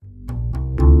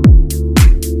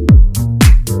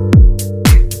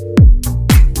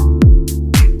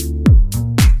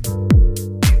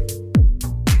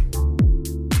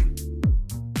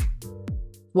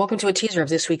Welcome to a teaser of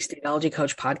this week's Datology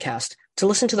Coach podcast. To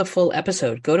listen to the full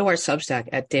episode, go to our Substack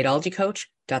at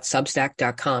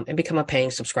datologycoach.substack.com and become a paying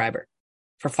subscriber.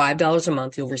 For $5 a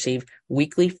month, you'll receive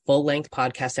weekly full-length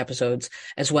podcast episodes,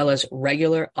 as well as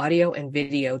regular audio and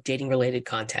video dating-related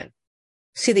content.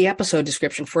 See the episode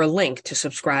description for a link to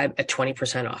subscribe at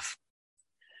 20% off.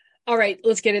 All right,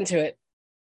 let's get into it.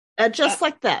 And just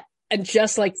like that. And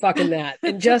just like fucking that.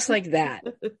 And just like that.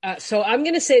 So I'm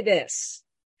going to say this.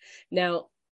 Now,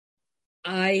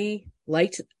 I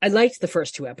liked the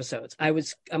first two episodes.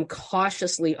 I'm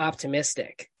cautiously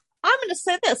optimistic. I'm going to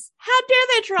say this. How dare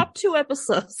they drop 2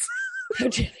 episodes? How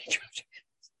dare they drop 2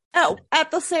 episodes? Oh,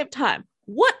 at the same time.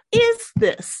 What is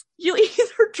this? You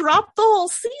either drop the whole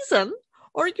season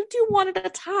or you do one at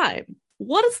a time.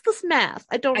 What is this math?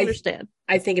 I don't understand.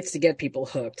 I think it's to get people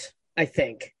hooked. I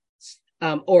think.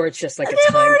 Or it's just like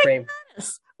a time frame.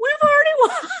 We've already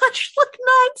watched like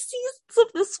 9 seasons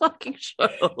of this fucking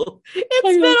show. It's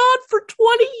been on for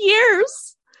 20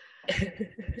 years.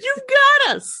 You've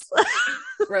got us.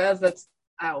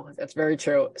 That's very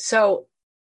true. So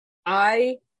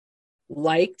I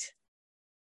liked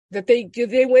that they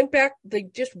just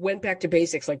went back to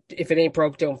basics. Like, if it ain't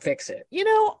broke, don't fix it. You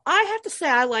know, I have to say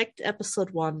I liked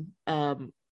episode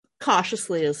 1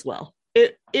 cautiously as well.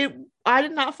 I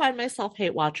did not find myself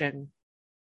hate watching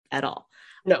at all.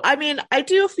 No. I mean, I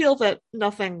do feel that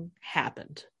nothing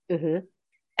happened. Mm-hmm.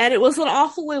 And it was an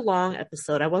awfully long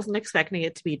episode. I wasn't expecting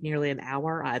it to be nearly an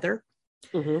hour either.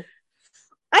 Mm-hmm.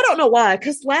 I don't know why,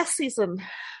 because last season,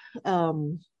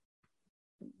 weren't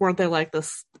they like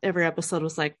this? Every episode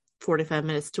was like 45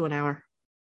 minutes to an hour.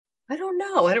 I don't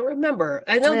know. I don't remember.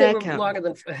 I know they were longer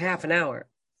than a half an hour.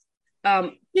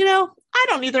 You know, I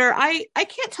don't either. I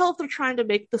can't tell if they're trying to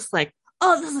make this like,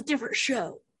 oh, this is a different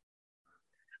show.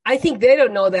 I think they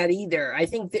don't know that either. I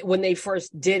think that when they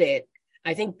first did it,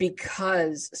 I think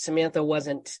because Samantha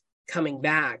wasn't coming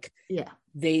back,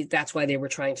 that's why they were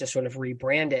trying to sort of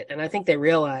rebrand it. And I think they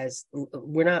realized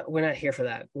we're not here for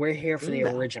that. We're here for the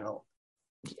original.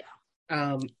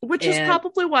 Yeah. Which is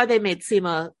probably why they made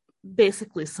Seema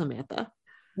basically Samantha.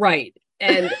 Right.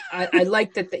 And I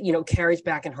like that, you know, Carrie's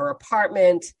back in her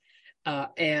apartment.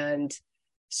 And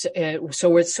so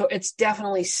it's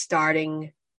definitely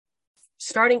starting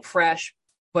fresh,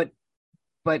 but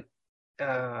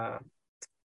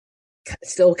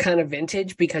still kind of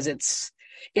vintage because it's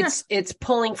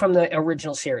pulling from the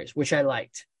original series, which I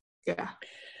liked. Yeah.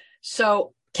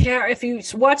 So, Carrie, if you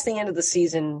watch the end of the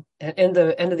season, and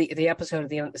the end of the episode of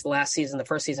the end of the last season, the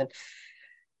first season,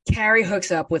 Carrie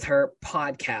hooks up with her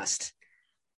podcast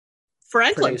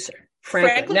producer.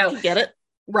 Franklin now, could get it.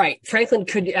 Right. Franklin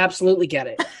could absolutely get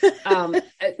it.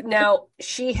 Now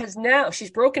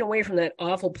she's broken away from that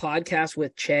awful podcast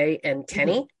with Che and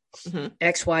Kenny,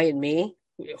 X, Y, and Me.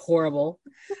 Horrible.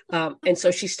 And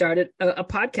so she started a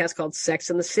podcast called Sex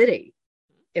and the City.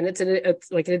 And it's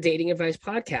like a dating advice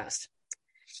podcast.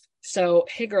 So,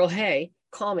 hey girl, hey,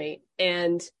 call me.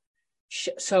 And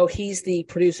so he's the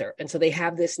producer. And so they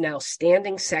have this now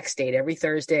standing sex date every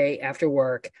Thursday after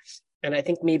work. And I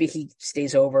think maybe he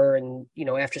stays over and, you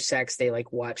know, after sex, they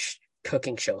like watch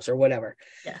cooking shows or whatever.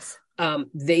 Yes.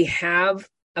 They have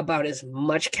about as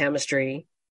much chemistry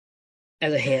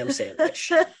as a ham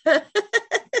sandwich. And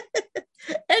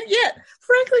yet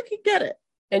Franklin can get it.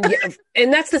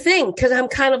 And that's the thing. Cause I'm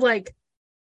kind of like,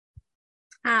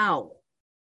 how?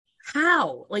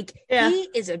 Like, he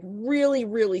is a really,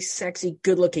 really sexy,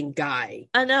 good looking guy.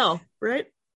 I know. Right.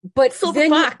 But Silver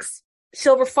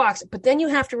Fox. But then you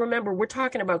have to remember, we're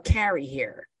talking about Carrie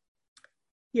here.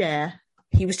 Yeah.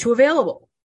 He was too available.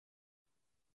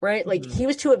 Right? Like, he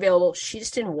was too available. She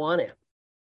just didn't want him.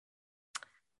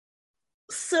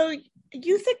 So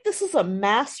you think this is a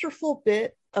masterful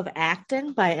bit of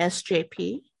acting by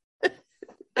SJP?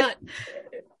 I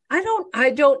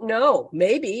don't know.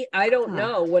 Maybe. I don't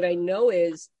know. What I know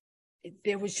is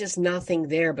there was just nothing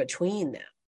there between them.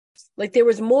 Like, there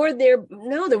was more there.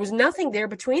 No, there was nothing there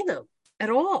between them at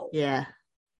all. Yeah.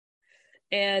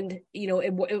 And, you know,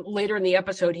 later in the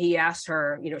episode, he asked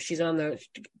her, you know, she's on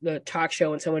the talk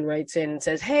show and someone writes in and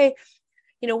says, hey,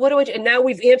 you know, what do I do? And now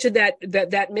we've answered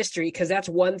that mystery, because that's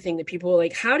one thing that people are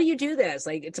like, how do you do this?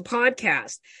 Like, it's a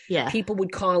podcast. Yeah. People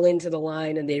would call into the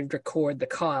line and they'd record the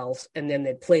calls and then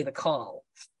they'd play the call.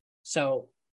 So,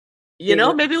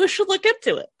 maybe we should look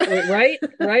into it.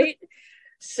 Right.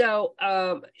 So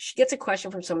she gets a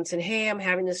question from someone saying, hey, I'm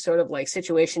having this sort of like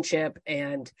situationship,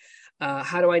 and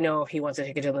how do I know if he wants to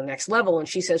take it to the next level? And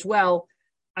she says, well,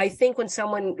 I think when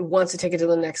someone wants to take it to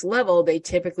the next level, they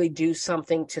typically do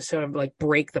something to sort of like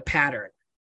break the pattern.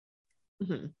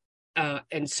 Mm-hmm.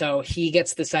 And so he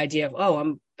gets this idea of, oh,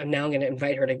 I'm now going to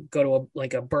invite her to go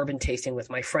to a bourbon tasting with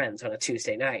my friends on a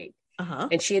Tuesday night.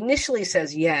 And she initially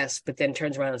says yes, but then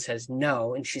turns around and says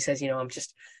no. And she says, I'm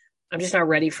just not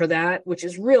ready for that, which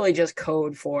is really just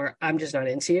code for I'm just not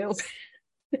into you.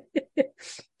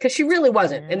 Because she really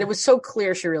wasn't. And it was so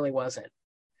clear she really wasn't.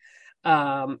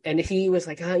 And he was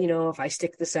like, oh, if I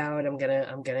stick this out, I'm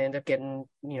gonna end up getting,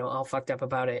 all fucked up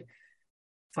about it.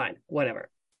 Fine, whatever.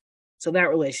 So that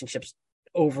relationship's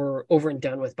over and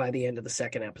done with by the end of the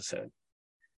second episode.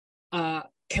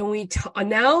 Can we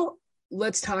now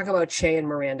let's talk about Che and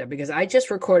Miranda, because I just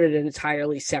recorded an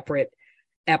entirely separate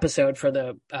episode for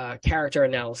the character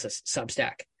analysis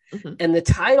Substack. And the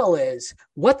title is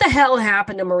What the Hell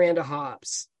Happened to Miranda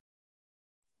Hobbs?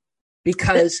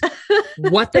 Because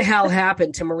what the hell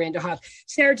happened to Miranda Hobbs?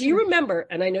 Sarah, do you remember,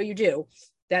 and I know you do,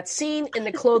 that scene in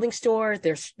the clothing store?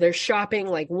 They're shopping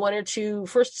like one or two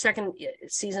first, second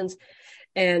seasons,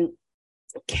 and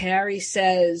Carrie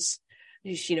says,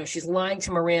 she's lying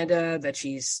to Miranda that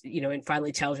she's, and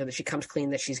finally tells her that she comes clean,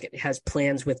 that has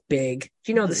plans with Big.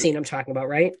 Do you know the scene I'm talking about,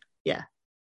 right? Yeah.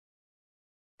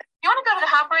 You want to go to the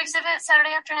Hopper exhibit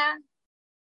Saturday afternoon?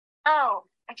 Oh,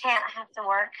 I can't. I have to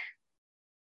work.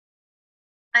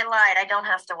 I lied. I don't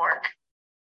have to work.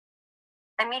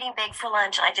 I'm meeting Big for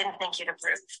lunch, and I didn't think you'd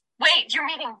approve. Wait, you're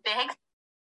meeting Big?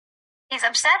 He's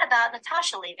upset about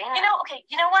Natasha leaving. Okay,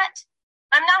 you know what?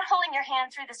 I'm not holding your hand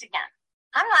through this again.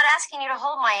 I'm not asking you to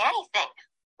hold my anything.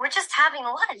 We're just having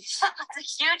lunch. It's a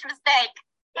huge mistake.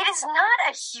 It is not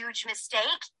a huge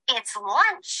mistake. It's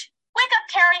lunch. Wake up,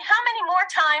 Carrie. How many more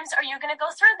times are you going to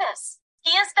go through this?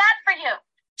 He is bad for you.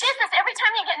 Jesus, every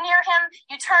time you get near him,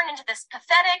 you turn into this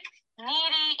pathetic,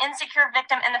 needy, insecure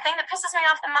victim. And the thing that pisses me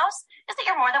off the most is that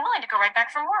you're more than willing to go right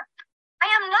back from work. I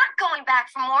am not going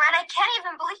back for more, and I can't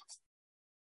even believe it.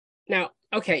 Now,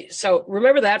 okay, so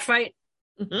remember that fight?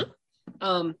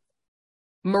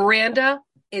 Miranda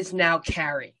is now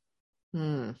Carrie.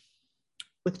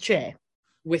 With Che.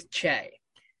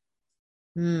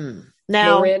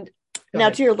 Now,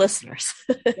 to your listeners,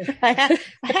 I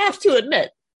have to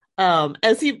admit,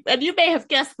 you may have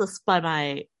guessed this by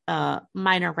my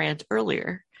minor rant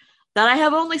earlier, that I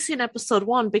have only seen episode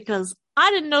 1 because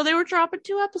I didn't know they were dropping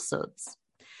 2 episodes.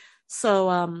 So,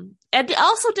 and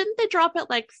also, didn't they drop at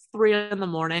like 3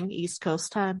 a.m. East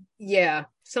Coast time? Yeah,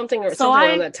 something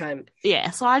around that time.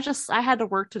 Yeah, so I had to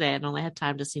work today and only had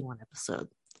time to see 1 episode.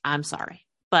 I'm sorry,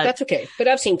 but that's okay. But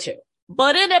I've seen 2.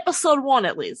 But in episode 1,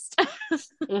 at least.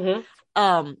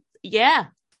 Yeah,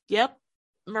 yep.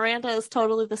 Miranda is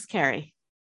totally this Carrie.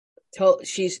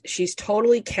 She's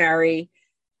totally Carrie.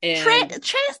 And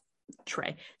Che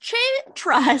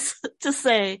tries to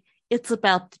say it's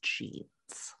about the genes.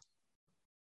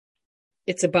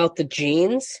 It's about the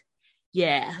genes?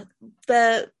 Yeah.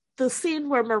 The scene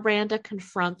where Miranda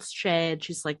confronts Che and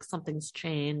she's like, something's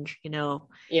changed,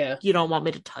 Yeah. You don't want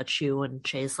me to touch you. And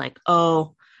Che's like,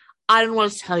 oh, I didn't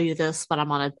want to tell you this, but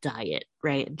I'm on a diet,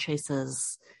 right? And Che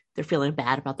says they're feeling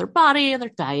bad about their body and they're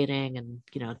dieting and,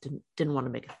 didn't want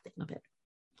to make a thing of it.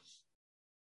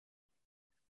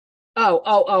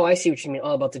 Oh, I see what you mean.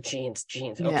 All about the genes.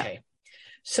 Okay. Yeah.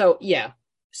 So, yeah.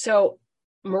 So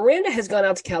Miranda has gone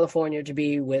out to California to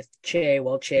be with Che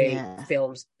while Che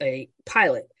films a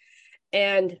pilot.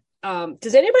 And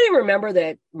does anybody remember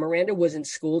that Miranda was in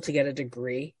school to get a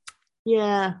degree?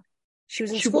 Yeah. She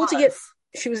was in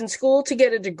school to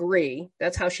get a degree.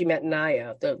 That's how she met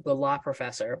Naya, the law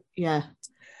professor. Yeah.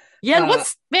 Yeah,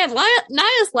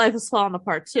 Naya's life is falling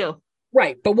apart too.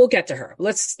 Right, but we'll get to her.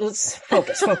 Let's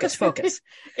focus.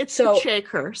 It's the Che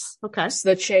curse. Okay. It's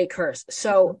the Che curse.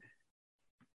 So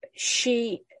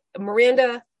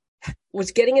Miranda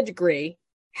was getting a degree,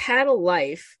 had a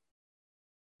life,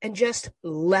 and just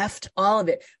left all of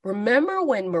it. Remember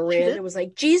when Miranda was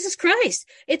like, Jesus Christ,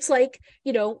 it's like,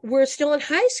 we're still in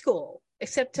high school,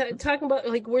 except talking about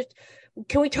like,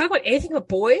 can we talk about anything but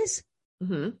boys?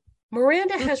 Mm-hmm.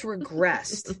 Miranda has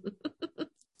regressed.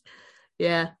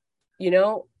 Yeah.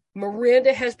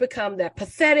 Miranda has become that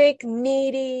pathetic,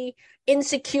 needy,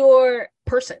 insecure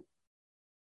person.